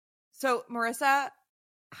So, Marissa,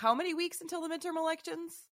 how many weeks until the midterm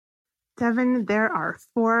elections? Devin, there are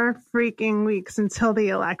 4 freaking weeks until the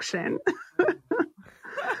election.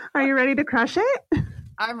 Are you ready to crush it?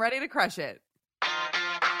 I'm ready to crush it.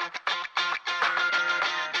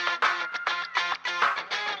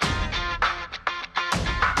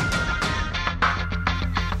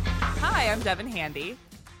 Hi, I'm Devin Handy.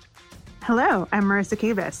 Hello, I'm Marissa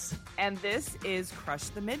Kavis. And this is Crush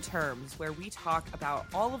the Midterms, where we talk about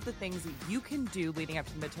all of the things that you can do leading up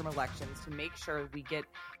to the midterm elections to make sure we get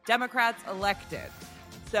Democrats elected.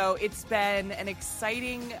 So it's been an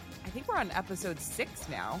exciting, I think we're on episode 6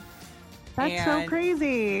 now. That's so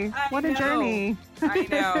crazy. What a journey. I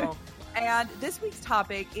know. And this week's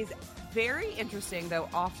topic is very interesting, though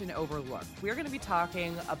often overlooked. We're going to be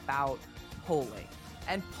talking about polling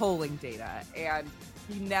and polling data and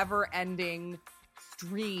the never-ending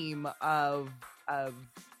stream of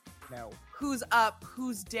who's up,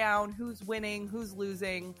 who's down, who's winning, who's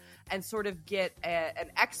losing, and sort of get an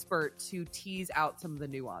expert to tease out some of the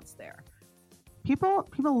nuance there. People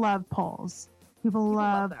love polls. People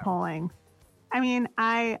love polling. I mean,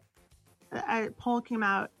 a poll came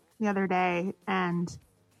out the other day, and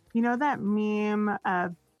you know that meme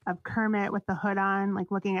of Kermit with the hood on, like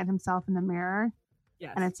looking at himself in the mirror?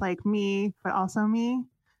 Yes. And it's like me, but also me.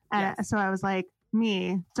 And so I was like,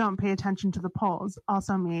 me, don't pay attention to the polls.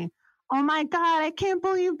 Also me, oh my God, I can't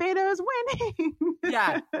believe Beto is winning.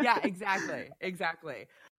 Yeah, exactly.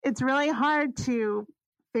 It's really hard to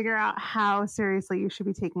figure out how seriously you should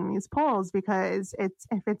be taking these polls, because if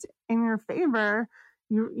it's in your favor,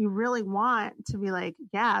 you really want to be like,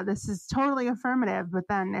 yeah, this is totally affirmative. But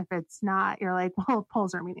then if it's not, you're like, well,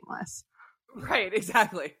 polls are meaningless. Right,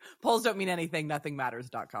 exactly. Polls don't mean anything,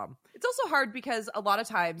 nothingmatters.com. It's also hard because a lot of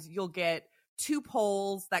times you'll get 2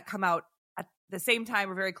 polls that come out at the same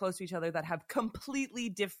time or very close to each other that have completely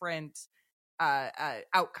different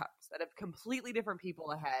outcomes, that have completely different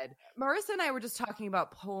people ahead. Marissa and I were just talking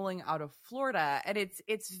about polling out of Florida, and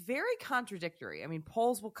it's very contradictory. I mean,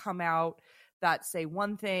 polls will come out that say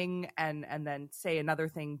one thing and then say another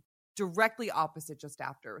thing directly opposite just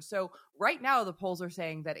after. So right now the polls are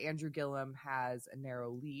saying that Andrew Gillum has a narrow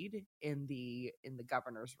lead in the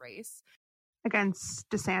governor's race against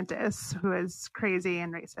DeSantis, who is crazy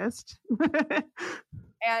and racist.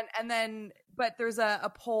 and then but there's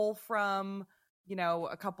a poll from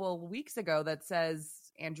a couple of weeks ago that says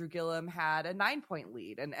Andrew Gillum had a 9-point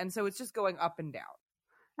lead, and so it's just going up and down.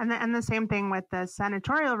 And the same thing with the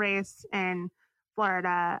senatorial race in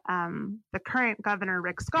Florida. The current governor,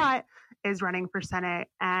 Rick Scott, is running for Senate,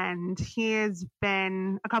 and he has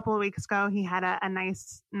been, a couple of weeks ago, he had a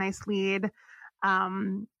nice lead.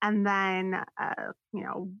 And then,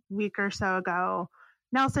 a week or so ago,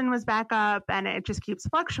 Nelson was back up, and it just keeps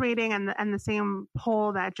fluctuating. And the same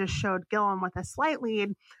poll that just showed Gillum with a slight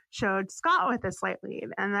lead showed Scott with a slight lead.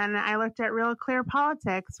 And then I looked at Real Clear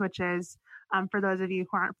Politics, which is, for those of you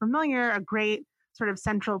who aren't familiar, a great sort of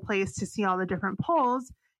central place to see all the different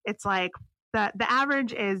polls. It's like the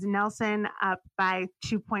average is Nelson up by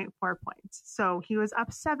 2.4 points. So he was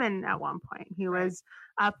up 7 at one point. He was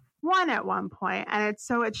up 1 at one point. And it's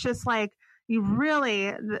just like, you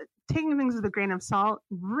really, taking things with a grain of salt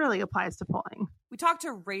really applies to polling. We talked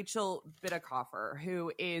to Rachel Bitecofer,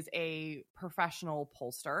 who is a professional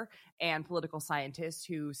pollster and political scientist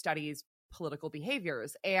who studies political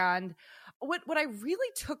behaviors. And what I really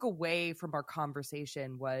took away from our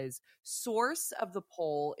conversation was source of the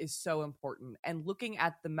poll is so important, and looking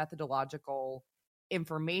at the methodological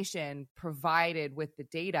information provided with the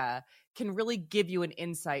data can really give you an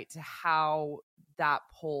insight to how that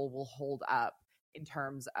poll will hold up in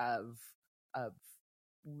terms of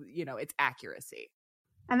its accuracy.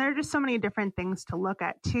 And there are just so many different things to look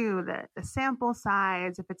at too. The sample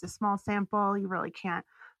size, if it's a small sample, you really can't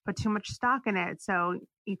put too much stock in it. So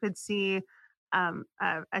you could see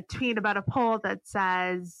a tweet about a poll that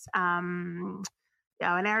says, in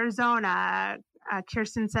Arizona,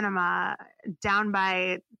 Kirsten Sinema down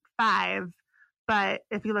by 5. But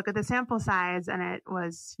if you look at the sample size and it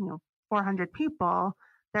was, 400 people,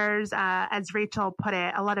 there's, as Rachel put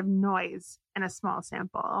it, a lot of noise in a small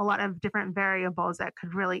sample, a lot of different variables that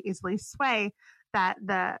could really easily sway that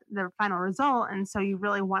the final result. And so you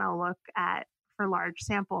really want to look at for large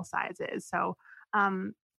sample sizes. So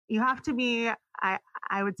you have to be,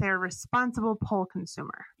 I would say, a responsible poll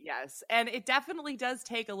consumer. Yes. And it definitely does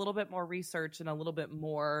take a little bit more research and a little bit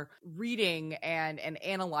more reading and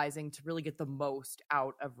analyzing to really get the most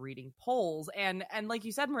out of reading polls. And like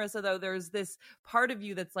you said, Marissa, though, there's this part of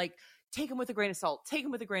you that's like, take them with a grain of salt, take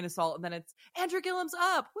them with a grain of salt. And then it's Andrew Gillum's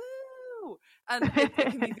up. Woo! And it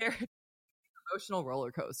can be very emotional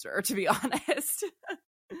roller coaster, to be honest.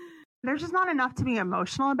 There's just not enough to be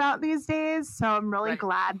emotional about these days. So I'm really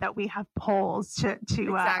glad that we have polls to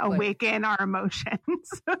awaken our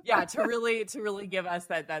emotions. Yeah, to really give us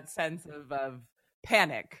that sense of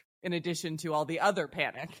panic in addition to all the other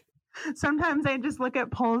panic. Sometimes I just look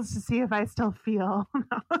at polls to see if I still feel.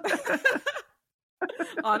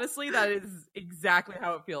 Honestly, that is exactly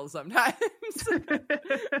how it feels sometimes.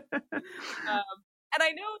 And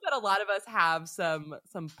I know that a lot of us have some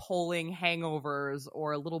polling hangovers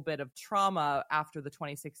or a little bit of trauma after the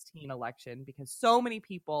 2016 election, because so many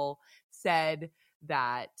people said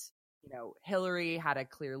that, Hillary had a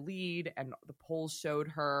clear lead and the polls showed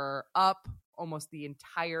her up almost the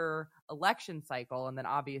entire election cycle. And then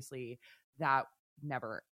obviously that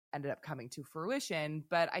never ended up coming to fruition.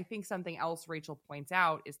 But I think something else Rachel points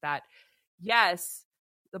out is that, yes,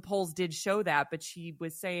 the polls did show that, but she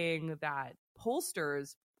was saying that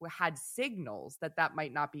pollsters had signals that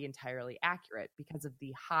might not be entirely accurate because of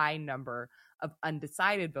the high number of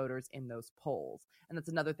undecided voters in those polls. And that's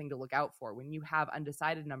another thing to look out for. When you have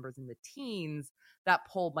undecided numbers in the teens, that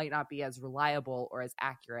poll might not be as reliable or as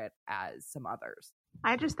accurate as some others.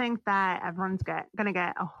 I just think that everyone's going to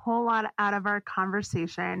get a whole lot out of our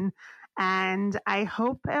conversation, and I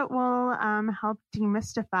hope it will help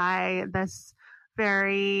demystify this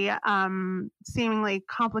very seemingly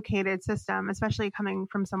complicated system, especially coming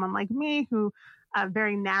from someone like me who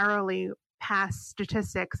very narrowly passed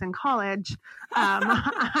statistics in college.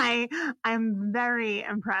 I'm very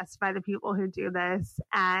impressed by the people who do this,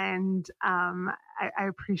 and I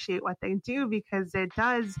appreciate what they do because it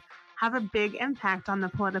does have a big impact on the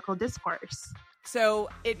political discourse. So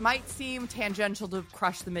it might seem tangential to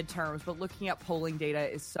crush the midterms, but looking at polling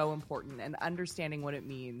data is so important, and understanding what it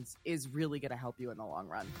means is really going to help you in the long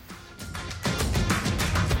run.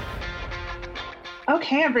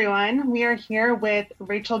 Okay, everyone. We are here with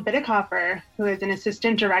Rachel Bitecofer, who is an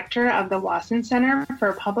assistant director of the Wasson Center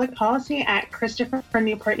for Public Policy at Christopher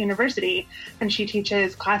Newport University. And she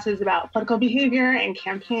teaches classes about political behavior and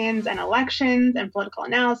campaigns and elections and political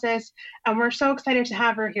analysis. And we're so excited to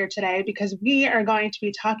have her here today because we are going to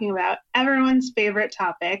be talking about everyone's favorite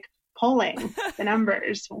topic, polling, the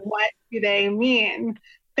numbers. What do they mean?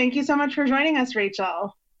 Thank you so much for joining us,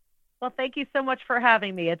 Rachel. Well, thank you so much for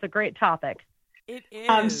having me. It's a great topic. It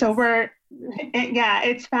is. So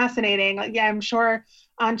it's fascinating. Yeah, I'm sure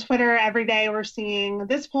on Twitter every day we're seeing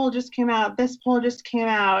this poll just came out, this poll just came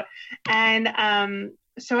out. And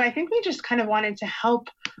so I think we just kind of wanted to help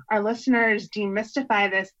our listeners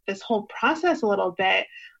demystify this whole process a little bit.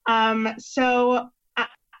 So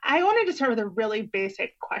I wanted to start with a really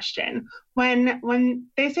basic question. When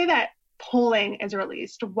they say that polling is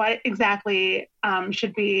released, what exactly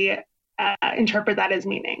should we interpret that as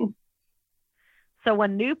meaning? So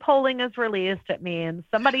when new polling is released, it means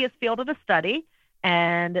somebody has fielded a study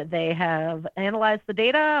and they have analyzed the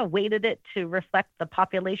data, weighted it to reflect the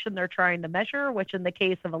population they're trying to measure, which in the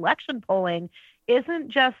case of election polling isn't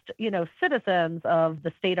just, citizens of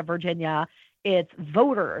the state of Virginia, it's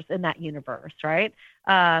voters in that universe, right?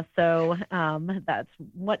 So that's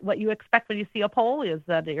what you expect when you see a poll is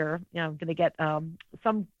that you're going to get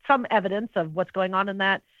some evidence of what's going on in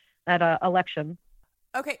that election.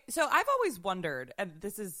 Okay, so I've always wondered, and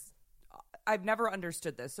I've never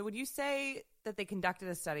understood this. So when you say that they conducted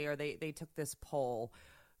a study or they took this poll,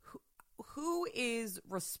 who is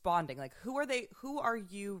responding? Like, who are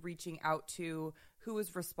you reaching out to? Who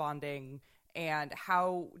is responding? And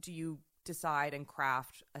how do you decide and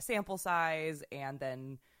craft a sample size and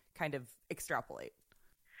then kind of extrapolate?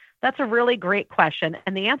 That's a really great question.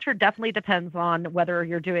 And the answer definitely depends on whether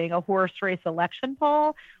you're doing a horse race election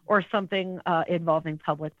poll or something involving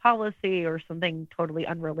public policy or something totally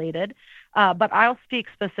unrelated. But I'll speak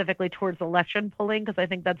specifically towards election polling because I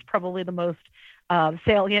think that's probably the most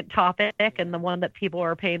salient topic and the one that people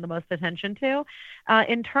are paying the most attention to.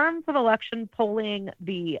 In terms of election polling,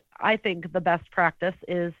 I think the best practice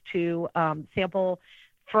is to sample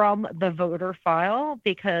from the voter file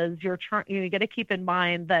because you got to keep in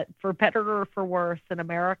mind that for better or for worse in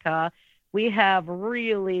America, we have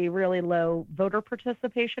really, really low voter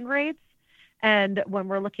participation rates. And when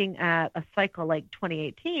we're looking at a cycle like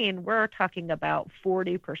 2018, we're talking about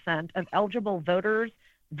 40% of eligible voters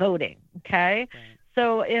voting. Okay. Right.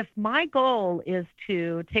 So if my goal is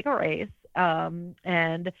to take a race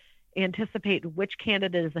and anticipate which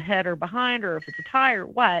candidate is ahead or behind, or if it's a tie or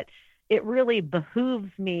what, it really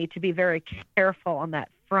behooves me to be very careful on that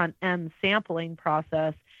front end sampling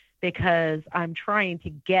process because I'm trying to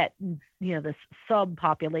get, this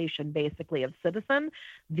subpopulation basically of citizen,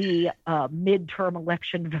 the midterm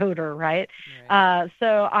election voter, right?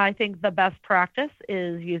 So I think the best practice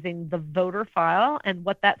is using the voter file. And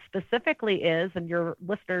what that specifically is, and your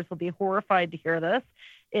listeners will be horrified to hear this,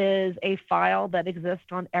 is a file that exists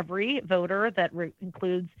on every voter that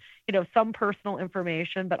includes, some personal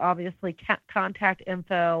information, but obviously contact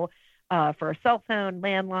info for a cell phone,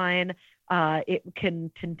 landline. It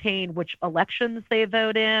can contain which elections they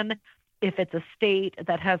vote in. If it's a state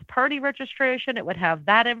that has party registration, it would have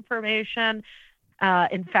that information.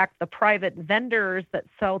 In fact, the private vendors that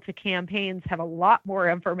sell to campaigns have a lot more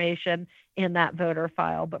information in that voter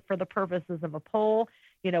file. But for the purposes of a poll,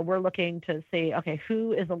 we're looking to say, okay,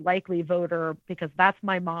 who is a likely voter? Because that's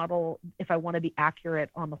my model if I want to be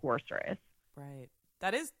accurate on the horse race. Right.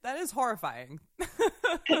 That is horrifying.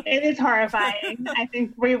 It is horrifying. I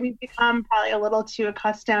think we've become probably a little too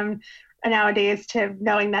accustomed nowadays to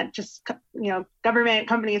knowing that just, government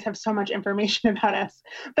companies have so much information about us.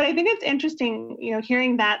 But I think it's interesting,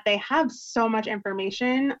 hearing that they have so much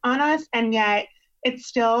information on us, and yet it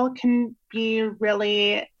still can be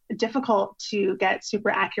really difficult to get super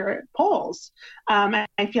accurate polls. I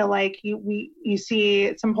feel like you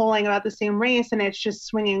see some polling about the same race and it's just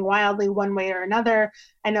swinging wildly one way or another.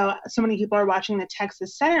 I know so many people are watching the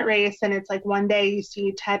Texas Senate race, and it's like one day you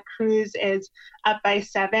see Ted Cruz is up by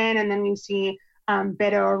 7, and then you see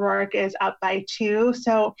Beto O'Rourke is up by 2.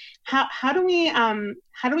 So how do we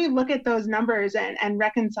look at those numbers and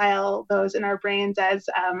reconcile those in our brains as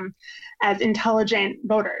intelligent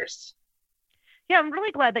voters? Yeah, I'm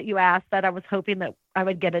really glad that you asked that. I was hoping that I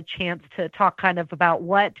would get a chance to talk kind of about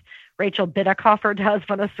what Rachel Bitecofer does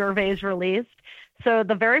when a survey is released. So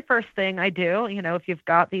the very first thing I do, if you've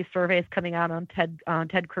got these surveys coming out on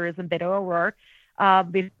Ted Cruz and Beto O'Rourke,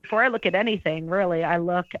 before I look at anything, really, I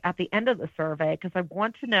look at the end of the survey because I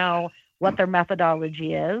want to know what their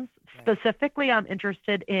methodology is. Specifically, I'm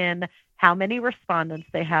interested in how many respondents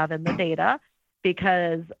they have in the data,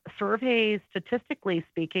 because surveys, statistically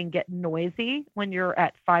speaking, get noisy when you're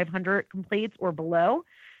at 500 completes or below.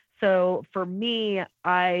 So for me, if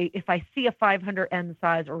I see a 500 N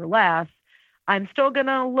size or less, I'm still going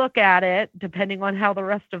to look at it depending on how the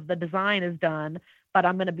rest of the design is done, but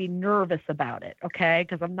I'm going to be nervous about it, okay?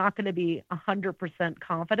 Because I'm not going to be 100%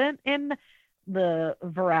 confident in the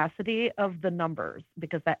veracity of the numbers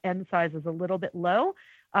because that N size is a little bit low.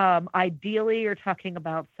 Ideally, you're talking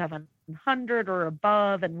about 700 or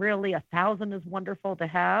above, and really 1,000 is wonderful to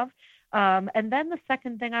have. And then the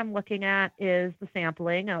second thing I'm looking at is the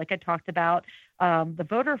sampling, like I talked about, the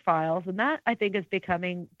voter files, and that I think is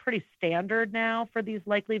becoming pretty standard now for these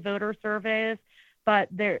likely voter surveys. But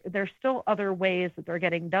there's still other ways that they're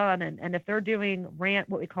getting done, and if they're doing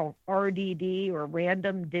what we call RDD or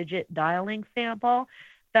random digit dialing sample,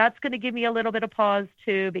 that's going to give me a little bit of pause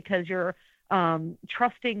too, because you're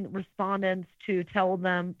trusting respondents to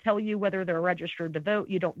tell you whether they're registered to vote.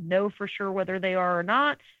 You don't know for sure whether they are or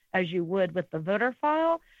not, as you would with the voter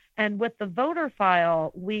file. And with the voter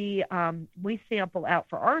file, we sample out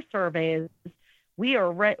for our surveys.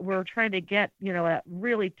 We're trying to get a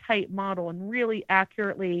really tight model and really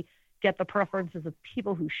accurately get the preferences of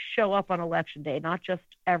people who show up on election day, not just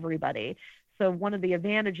everybody. So one of the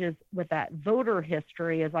advantages with that voter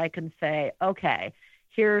history is I can say, okay,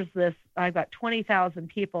 here's this, I've got 20,000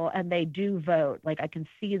 people and they do vote. Like I can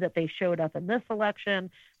see that they showed up in this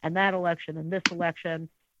election and that election and this election.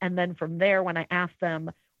 And then from there, when I ask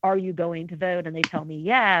them, are you going to vote? And they tell me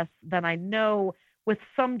yes, then I know with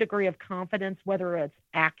some degree of confidence whether it's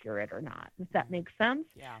accurate or not. Does that make sense?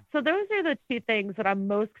 Yeah. So those are the two things that I'm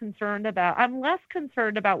most concerned about. I'm less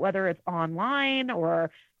concerned about whether it's online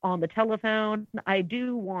or on the telephone. I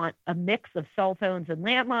do want a mix of cell phones and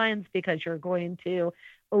landlines because you're going to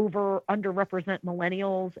underrepresent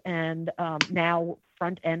millennials and now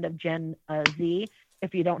front end of Gen Z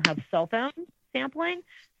if you don't have cell phone sampling.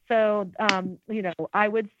 So, I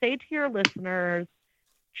would say to your listeners,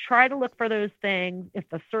 try to look for those things. If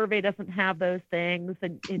the survey doesn't have those things,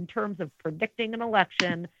 and in terms of predicting an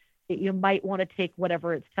election, you might want to take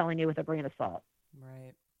whatever it's telling you with a grain of salt.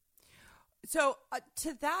 Right. So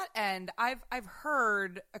to that end, I've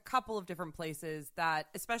heard a couple of different places that,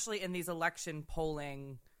 especially in these election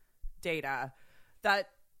polling data, that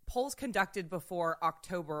polls conducted before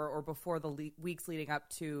October or before the weeks leading up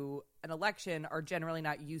to an election are generally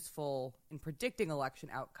not useful in predicting election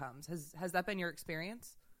outcomes. Has that been your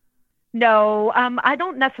experience? No, I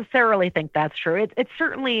don't necessarily think that's true. It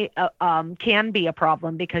certainly can be a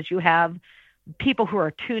problem because you have people who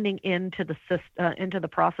are tuning into the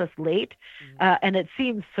process late. And it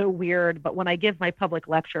seems so weird, but when I give my public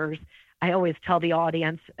lectures, I always tell the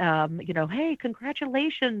audience, hey,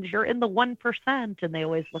 congratulations, you're in the 1%. And they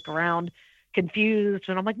always look around confused.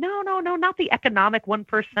 And I'm like, no, not the economic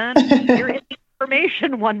 1%. You're in the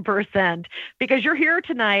information 1%, because you're here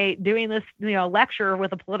tonight doing this, lecture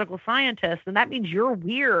with a political scientist. And that means you're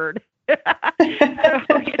weird. So,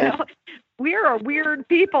 we are weird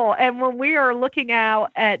people. And when we are looking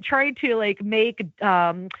out at trying to make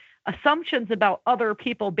assumptions about other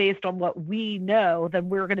people based on what we know, then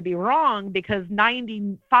we're going to be wrong, because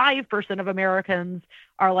 95% of Americans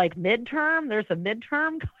are like, midterm, there's a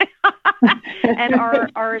midterm going on. And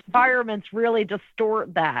our environments really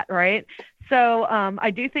distort that, right? So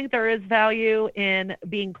I do think there is value in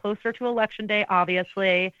being closer to Election Day,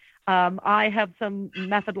 obviously. I have some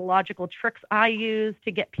methodological tricks I use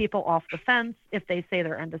to get people off the fence if they say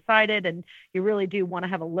they're undecided. And you really do want to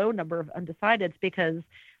have a low number of undecideds, because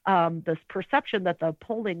this perception that the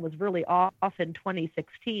polling was really off in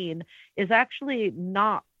 2016 is actually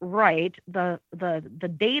not right. The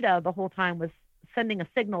data the whole time was sending a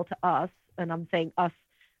signal to us, and I'm saying us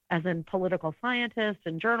as in political scientists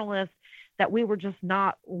and journalists, that we were just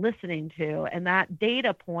not listening to. And that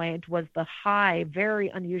data point was the high, very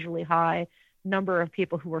unusually high number of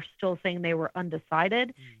people who were still saying they were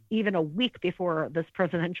undecided, even a week before this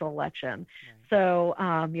presidential election. So,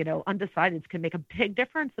 undecideds can make a big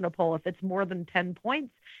difference in a poll. If it's more than 10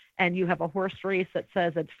 points and you have a horse race that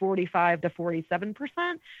says it's 45 to 47%,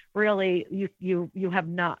 really, you have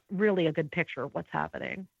not really a good picture of what's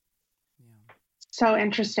happening. So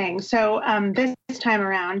interesting. So this time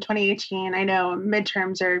around, 2018, I know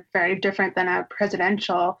midterms are very different than a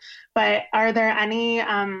presidential, but are there any,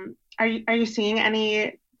 are you seeing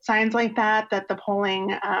any signs like that the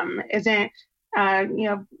polling isn't,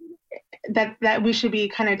 that we should be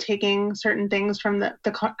kind of taking certain things from the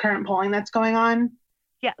current polling that's going on?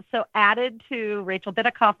 Yeah, so added to Rachel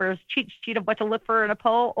Bitecofer's cheat sheet of what to look for in a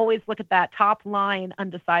poll, always look at that top line,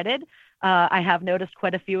 undecided. I have noticed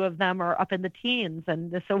quite a few of them are up in the teens.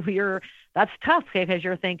 And so that's tough, because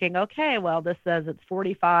you're thinking, okay, well, this says it's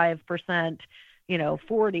 45%,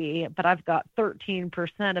 40, but I've got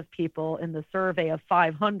 13% of people in the survey of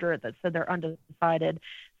 500 that said they're undecided.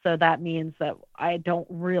 So that means that I don't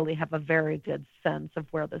really have a very good sense of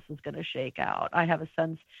where this is going to shake out. I have a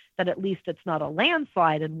sense that at least it's not a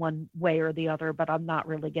landslide in one way or the other, but I'm not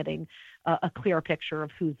really getting a clear picture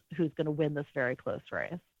of who's going to win this very close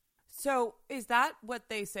race. So is that what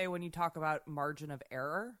they say when you talk about margin of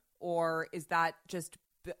error, or is that just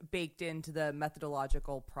baked into the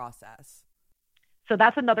methodological process? So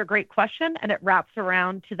that's another great question, and it wraps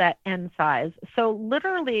around to that N size. So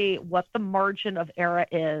literally what the margin of error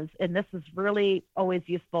is, and this is really always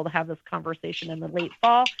useful to have this conversation in the late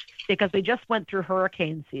fall, because we just went through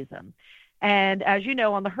hurricane season. And as you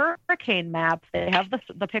know, on the hurricane map, they have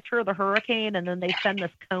the picture of the hurricane, and then they send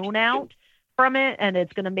this cone out from it, and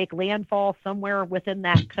it's going to make landfall somewhere within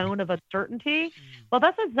that cone of uncertainty. Well,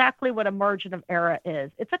 that's exactly what a margin of error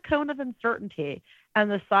is. It's a cone of uncertainty,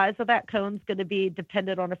 and the size of that cone is going to be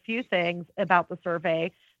dependent on a few things about the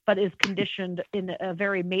survey, but is conditioned in a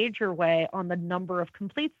very major way on the number of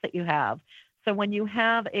completes that you have. So when you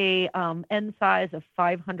have a N size of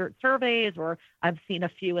 500 surveys, or I've seen a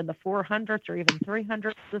few in the 400s or even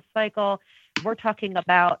 300s this cycle, we're talking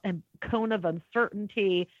about a cone of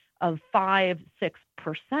uncertainty of 5-6%.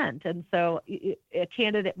 And so a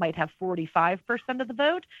candidate might have 45% of the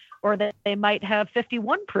vote, or that they might have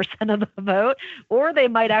 51% of the vote, or they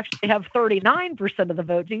might actually have 39% of the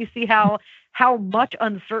vote. Do you see how much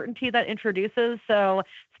uncertainty that introduces? So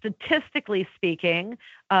statistically speaking,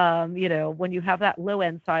 when you have that low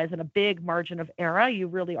end size and a big margin of error, you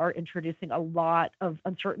really are introducing a lot of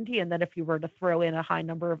uncertainty. And then if you were to throw in a high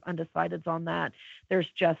number of undecideds on that, there's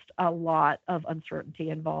just a lot of uncertainty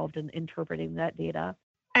involved in interpreting that data.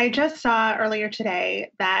 I just saw earlier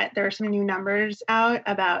today that there are some new numbers out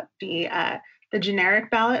about the generic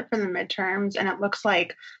ballot for the midterms, and it looks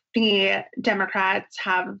like the Democrats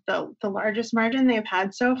have the largest margin they've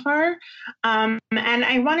had so far. And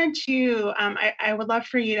I wanted to, I would love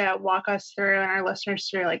for you to walk us through, and our listeners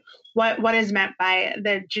through, like what is meant by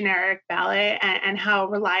the generic ballot, and how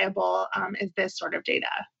reliable is this sort of data?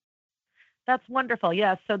 That's wonderful.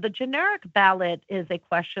 Yes. So the generic ballot is a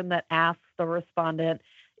question that asks the respondent,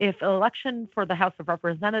 if election for the House of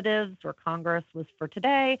Representatives or Congress was for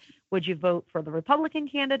today, would you vote for the Republican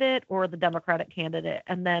candidate or the Democratic candidate?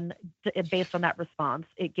 And then based on that response,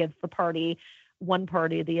 it gives one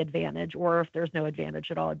party the advantage, or if there's no advantage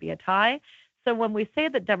at all, it'd be a tie. So when we say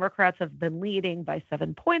that Democrats have been leading by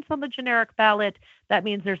 7 points on the generic ballot, that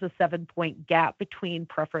means there's a 7-point gap between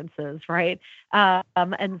preferences, right?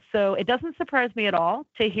 And so it doesn't surprise me at all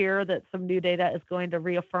to hear that some new data is going to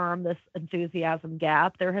reaffirm this enthusiasm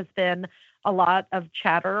gap. There has been a lot of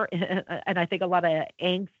chatter and I think a lot of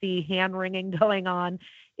angsty hand-wringing going on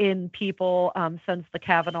in people since the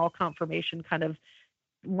Kavanaugh confirmation kind of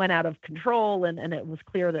went out of control and it was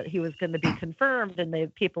clear that he was going to be confirmed,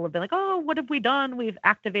 and people have been like, oh, what have we done? We've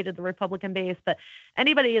activated the Republican base. But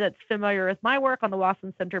anybody that's familiar with my work on the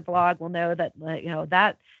Wasson Center blog will know that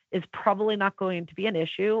that is probably not going to be an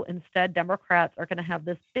issue. Instead, Democrats are going to have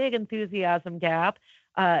this big enthusiasm gap,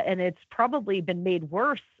 and it's probably been made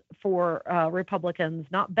worse for Republicans,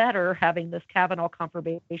 not better, having this Kavanaugh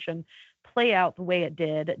confirmation play out the way it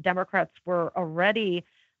did. Democrats were already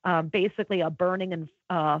basically a burning and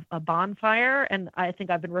a bonfire, and I think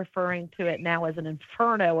I've been referring to it now as an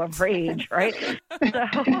inferno of rage, right? So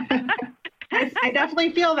I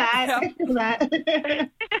definitely feel that.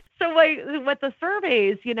 So with the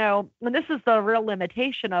surveys, and this is the real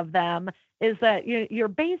limitation of them, is that you're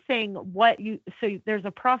basing so there's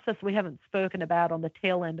a process we haven't spoken about on the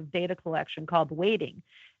tail end of data collection called weighting.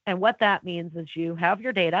 And what that means is you have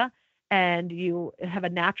your data, and you have a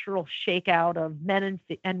natural shakeout of men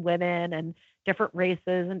and women and different races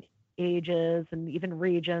and ages and even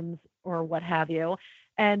regions or what have you.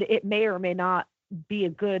 And it may or may not be a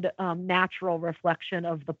good natural reflection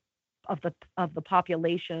of the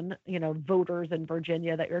population, voters in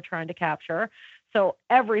Virginia that you're trying to capture. So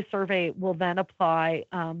every survey will then apply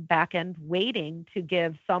back-end weighting to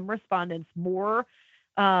give some respondents more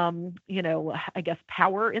I guess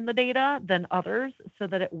power in the data than others, so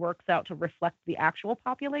that it works out to reflect the actual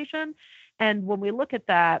population. And when we look at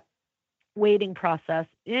that weighting process,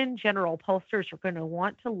 in general, pollsters are going to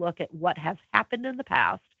want to look at what has happened in the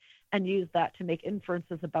past and use that to make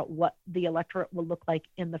inferences about what the electorate will look like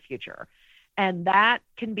in the future. And that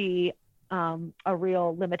can be a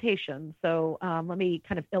real limitation. So let me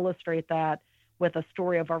kind of illustrate that with a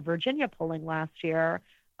story of our Virginia polling last year.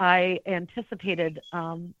 I anticipated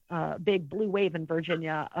a big blue wave in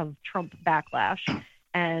Virginia of Trump backlash.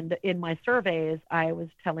 And in my surveys, I was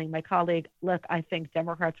telling my colleague, look, I think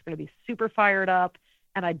Democrats are going to be super fired up,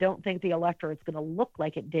 and I don't think the electorate's going to look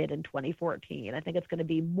like it did in 2014. I think it's going to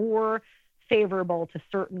be more favorable to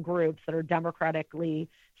certain groups that are democratically,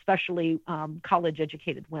 especially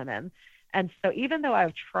college-educated women. And so even though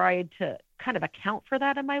I've tried to kind of account for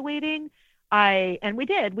that in my weighting,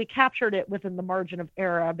 we captured it within the margin of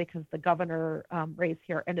error, because the governor race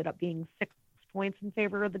here ended up being 6 points in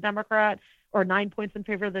favor of the Democrat, or 9 points in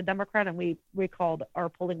favor of the Democrat. And we called our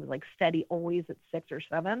polling was like steady, always at 6 or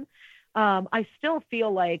 7. I still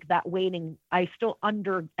feel like that weighting, I still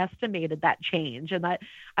underestimated that change. And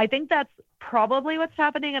I think that's probably what's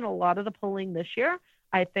happening in a lot of the polling this year.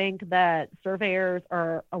 I think that surveyors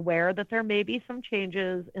are aware that there may be some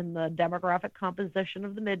changes in the demographic composition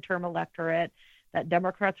of the midterm electorate, that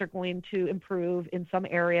Democrats are going to improve in some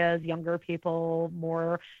areas, younger people,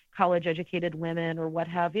 more college-educated women, or what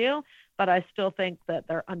have you. But I still think that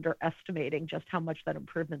they're underestimating just how much that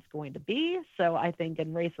improvement's going to be. So I think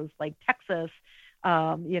in races like Texas,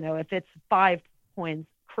 if it's 5 points,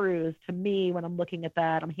 Cruz, to me, when I'm looking at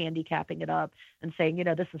that, I'm handicapping it up and saying,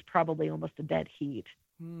 this is probably almost a dead heat.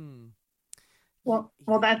 Well,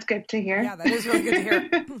 that's good to hear. Yeah, that is really good to hear.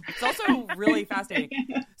 It's also really fascinating.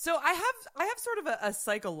 So I have sort of a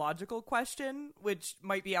psychological question, which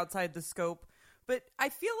might be outside the scope, but I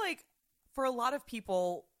feel like for a lot of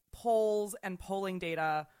people, polls and polling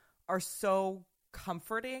data are so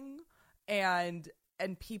comforting, and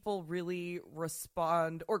people really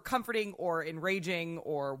respond, or comforting or enraging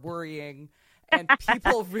or worrying, and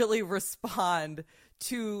people really respond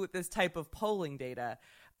to this type of polling data.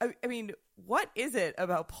 I mean, what is it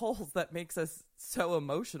about polls that makes us so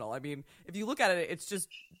emotional? I mean, if you look at it, it's just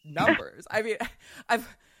numbers. I'm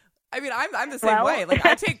the same way. Like,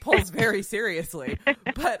 I take polls very seriously,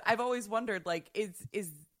 but I've always wondered, like, is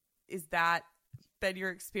that been your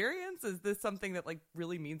experience? Is this something that like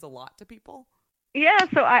really means a lot to people? Yeah,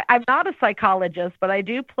 so I'm not a psychologist, but I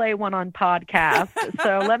do play one on podcasts.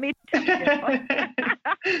 So let me tell you.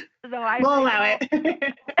 We'll allow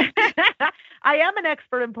it. I am an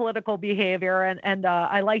expert in political behavior, and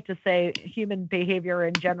I like to say human behavior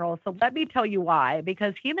in general. So let me tell you why.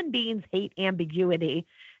 Because human beings hate ambiguity,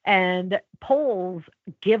 and polls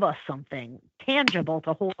give us something tangible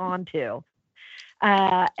to hold on to.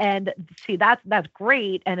 And see, that's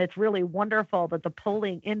great. And it's really wonderful that the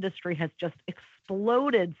polling industry has just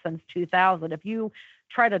exploded since 2000. If you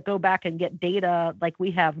try to go back and get data like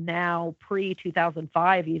we have now,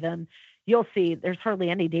 pre-2005 even, you'll see there's hardly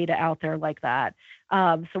any data out there like that.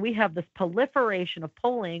 So we have this proliferation of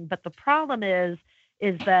polling, but the problem is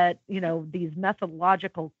that, these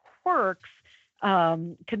methodological quirks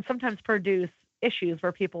can sometimes produce issues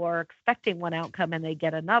where people are expecting one outcome and they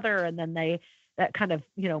get another, and then that kind of,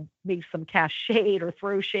 makes them cast shade or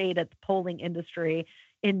throw shade at the polling industry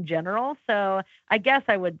in general. So I guess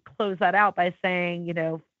I would close that out by saying,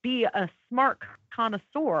 be a smart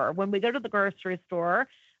connoisseur. When we go to the grocery store,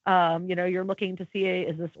 you're looking to see,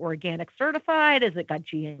 is this organic certified? Is it got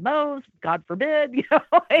GMOs? God forbid,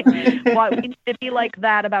 Well, we need to be like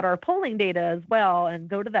that about our polling data as well, and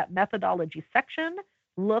go to that methodology section,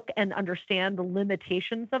 look and understand the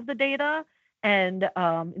limitations of the data, and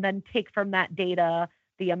then take from that data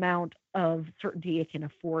the amount of certainty it can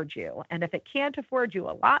afford you. And if it can't afford you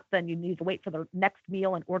a lot, then you need to wait for the next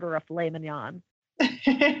meal and order a filet mignon.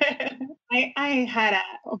 I had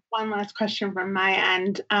one last question from my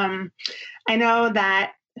end. I know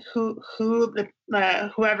that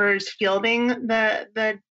whoever's fielding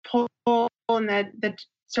the poll and the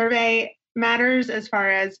survey matters as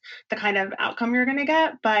far as the kind of outcome you're going to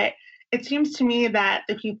get, but it seems to me that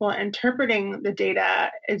the people interpreting the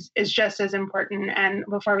data is just as important. And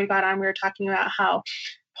before we got on, we were talking about how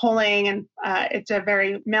polling and it's a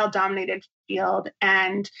very male-dominated field.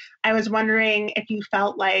 And I was wondering if you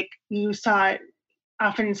felt like you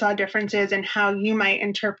often saw differences in how you might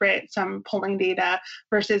interpret some polling data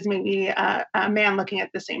versus maybe a man looking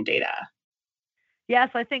at the same data. Yes,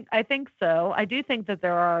 I think so. I do think that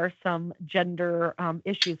there are some gender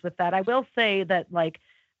issues with that. I will say that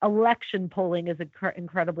election polling is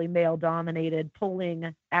incredibly male-dominated.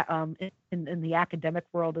 Polling in the academic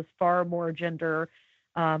world is far more gendered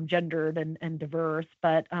and diverse.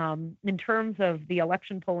 But in terms of the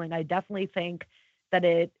election polling, I definitely think that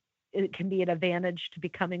it can be an advantage to be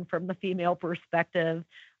coming from the female perspective.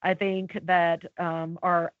 I think that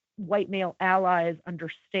our white male allies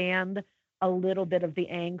understand a little bit of the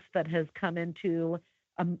angst that has come into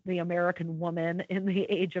the American woman in the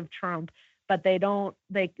age of Trump, but they don't.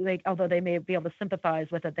 They although they may be able to sympathize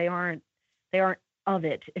with it, they aren't of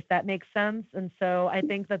it, if that makes sense. And so I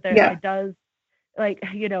think that it does. I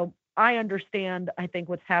understand, I think,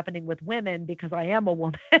 what's happening with women because I am a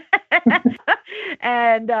woman.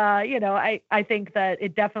 And, I think that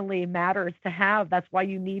it definitely matters to have, that's why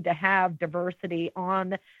you need to have diversity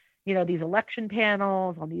on, these election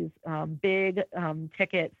panels, on these big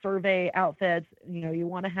ticket survey outfits. You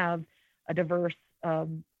want to have a diverse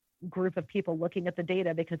group of people looking at the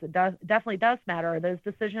data because it definitely does matter. Those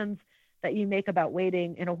decisions that you make about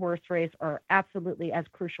waiting in a horse race are absolutely as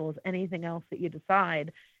crucial as anything else that you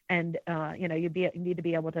decide. And, you need to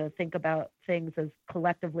be able to think about things as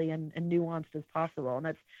collectively and nuanced as possible.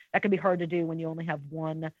 And that can be hard to do when you only have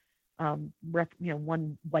one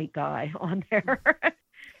white guy on there.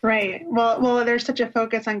 Right. Well, there's such a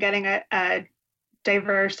focus on getting a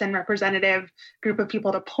diverse and representative group of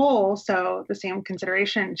people to poll. So the same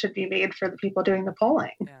consideration should be made for the people doing the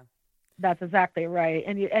polling. Yeah. That's exactly right.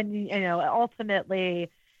 And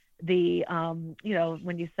ultimately, the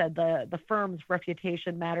when you said the firm's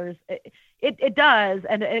reputation matters, it does,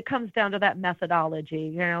 and it comes down to that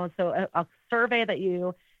methodology. So a survey that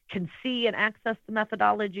you can see and access the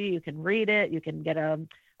methodology, you can read it, you can get a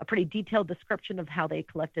pretty detailed description of how they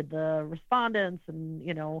collected the respondents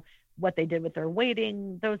and what they did with their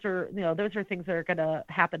weighting. Those are things that are going to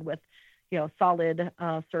happen with solid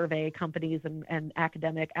survey companies and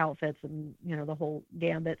academic outfits and, the whole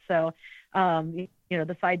gambit. So,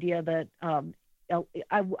 this idea that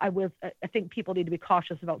I think people need to be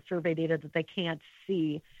cautious about survey data that they can't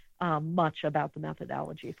see much about the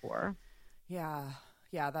methodology for. Yeah,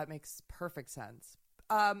 that makes perfect sense.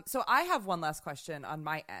 So I have one last question on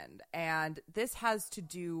my end, and this has to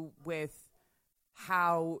do with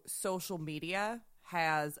how social media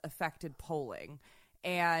has affected polling.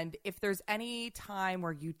 And if there's any time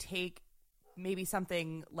where you take maybe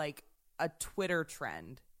something like a Twitter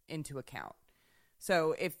trend into account.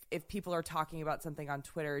 So if people are talking about something on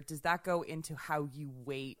Twitter, does that go into how you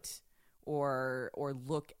weight or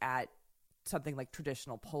look at something like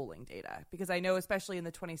traditional polling data? Because I know especially in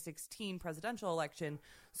the 2016 presidential election,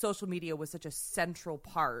 social media was such a central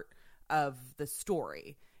part of the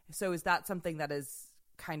story. So is that something that has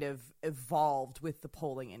kind of evolved with the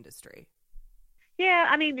polling industry? Yeah,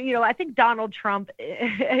 I mean, I think Donald Trump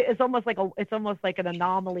is almost like an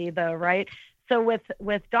anomaly, though, right? So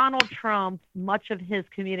with Donald Trump, much of his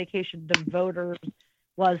communication to voters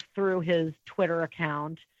was through his Twitter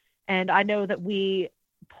account, and I know that we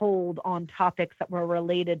polled on topics that were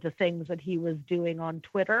related to things that he was doing on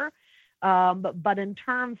Twitter. But in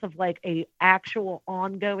terms of like a actual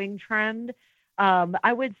ongoing trend,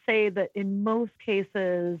 I would say that in most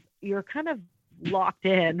cases, you're kind of locked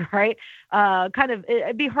in, right?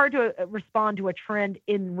 It'd be hard to respond to a trend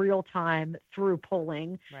in real time through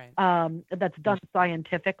polling, that's done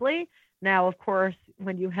scientifically. Now, of course,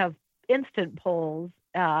 when you have instant polls,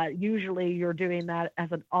 usually you're doing that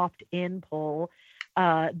as an opt-in poll.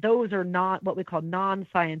 Those are not what we call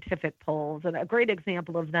non-scientific polls. And a great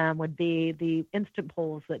example of them would be the instant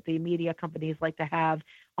polls that the media companies like to have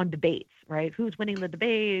on debates, right? Who's winning the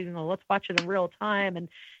debate? Let's watch it in real time. And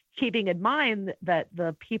keeping in mind that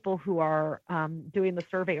the people who are doing the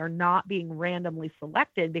survey are not being randomly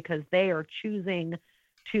selected because they are choosing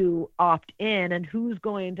to opt in, and who's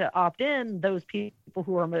going to opt in? Those people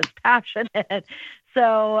who are most passionate.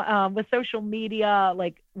 So with social media,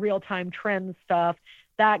 like real-time trend stuff,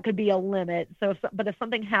 that could be a limit. So, but if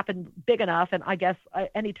something happened big enough, and I guess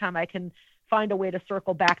anytime I can find a way to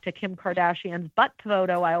circle back to Kim Kardashian's butt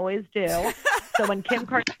photo, I always do. So when Kim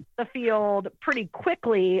Kardashian the field pretty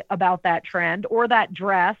quickly about that trend, or that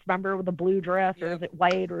dress, remember with the blue dress, or is it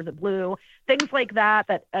white, or is it blue? Things like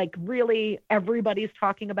that like really everybody's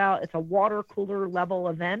talking about. It's a water cooler level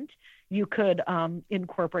event. You could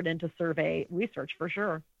incorporate into survey research for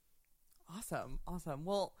sure. Awesome.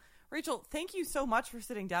 Well, Rachel, thank you so much for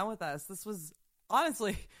sitting down with us. This was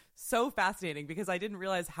honestly so fascinating because I didn't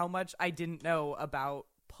realize how much I didn't know about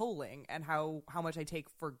polling and how much I take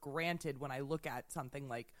for granted when I look at something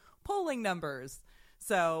like polling numbers.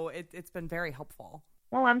 So it's been very helpful.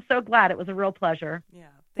 Well, I'm so glad. It was a real pleasure.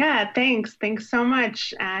 Thanks so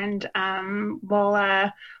much. And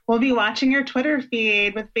we'll be watching your Twitter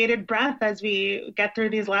feed with bated breath as we get through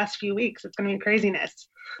these last few weeks. It's going to be craziness.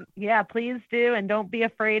 Yeah, please do. And don't be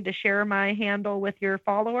afraid to share my handle with your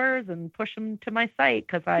followers and push them to my site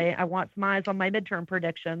because I want some eyes on my midterm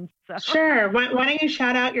predictions. So. Sure. Why don't you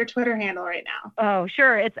shout out your Twitter handle right now? Oh,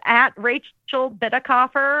 sure. It's at Rachel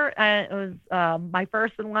Bitecofer. It was my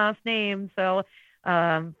first and last name. So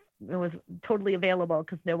it was totally available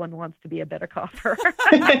because no one wants to be a Bitecofer.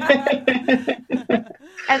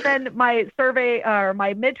 And then my survey or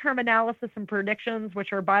my midterm analysis and predictions,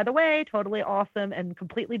 which are, by the way, totally awesome and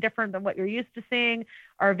completely different than what you're used to seeing,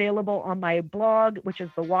 are available on my blog, which is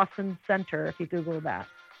the Wasson Center, if you Google that.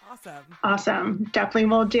 Awesome. Definitely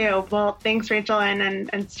will do. Well, thanks, Rachel,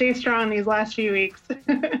 and stay strong these last few weeks.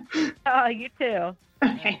 You too.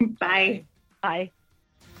 Okay, bye. Bye.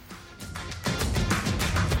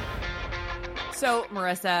 So,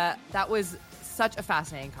 Marissa, that was such a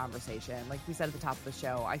fascinating conversation. Like we said at the top of the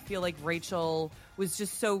show, I feel like Rachel was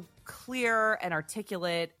just so clear and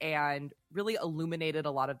articulate and really illuminated a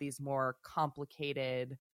lot of these more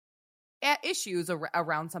complicated issues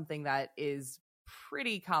around something that is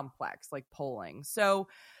pretty complex, like polling. So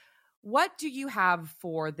what do you have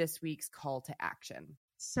for this week's call to action?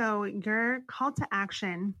 So your call to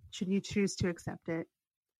action, should you choose to accept it,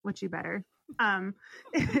 which you better,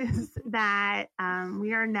 is that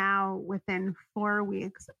we are now within 4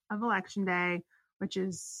 weeks of Election Day, which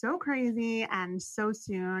is so crazy and so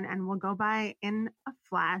soon and will go by in a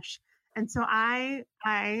flash. And so I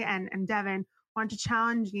and Devin want to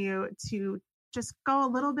challenge you to just go a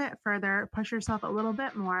little bit further, push yourself a little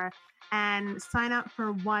bit more, and sign up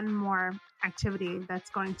for one more activity that's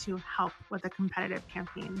going to help with a competitive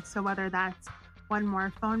campaign. So whether that's one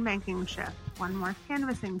more phone banking shift, one more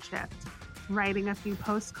canvassing shift, writing a few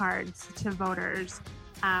postcards to voters,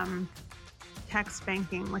 text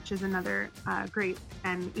banking, which is another great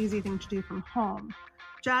and easy thing to do from home.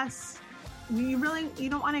 You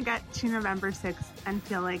don't want to get to November 6th and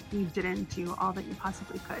feel like you didn't do all that you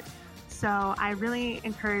possibly could. So I really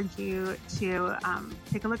encourage you to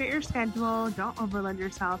take a look at your schedule. Don't overload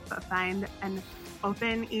yourself, but find an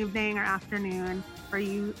open evening or afternoon where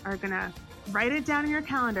you are going to write it down in your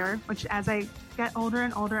calendar, which as I get older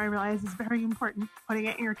and older, I realize is very important, putting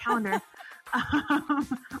it in your calendar.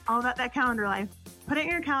 All about that calendar life. Put it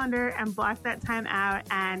in your calendar and block that time out,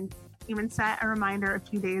 and even set a reminder a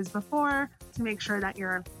few days before to make sure that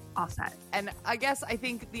you're all set. And I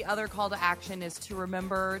think the other call to action is to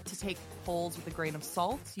remember to take polls with a grain of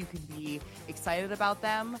salt. You can be excited about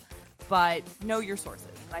them, but know your sources.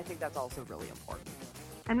 And I think that's also really important.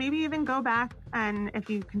 And maybe even go back, and if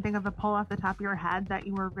you can think of a poll off the top of your head that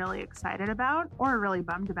you were really excited about or really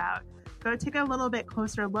bummed about, go take a little bit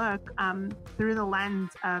closer look through the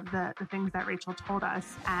lens of the things that Rachel told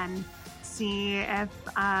us and see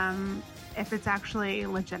if it's actually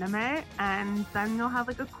legitimate, and then you'll have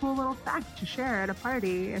like a cool little fact to share at a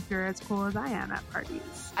party if you're as cool as I am at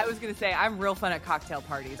parties. I was going to say, I'm real fun at cocktail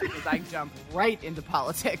parties because I jump right into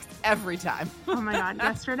politics every time. Oh my God.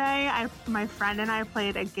 Yesterday, my friend and I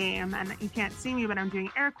played a game, and you can't see me, but I'm doing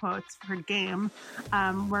air quotes for game,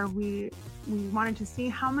 where we wanted to see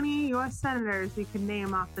how many U.S. senators we could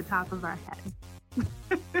name off the top of our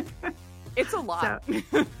head. It's a lot.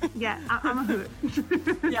 So, yeah, I'm a hoot.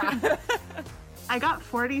 Yeah. I got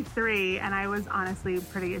 43, and I was honestly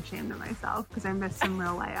pretty ashamed of myself because I missed some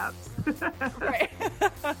real layups. Right.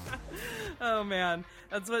 Oh man,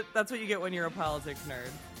 that's what you get when you're a politics nerd.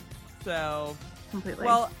 So Completely.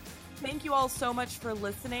 Well, thank you all so much for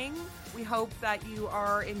listening. We hope that you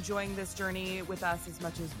are enjoying this journey with us as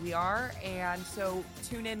much as we are. And so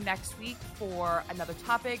tune in next week for another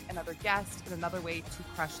topic, another guest, and another way to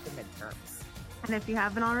crush the midterms. And if you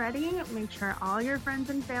haven't already, make sure all your friends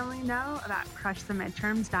and family know about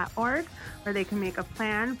crushthemidterms.org, where they can make a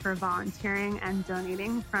plan for volunteering and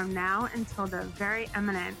donating from now until the very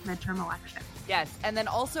imminent midterm election. Yes. And then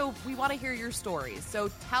also we want to hear your stories. So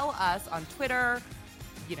tell us on Twitter.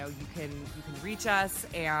 You can reach us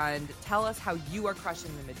and tell us how you are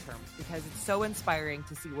crushing the midterms, because it's so inspiring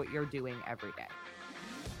to see what you're doing every day.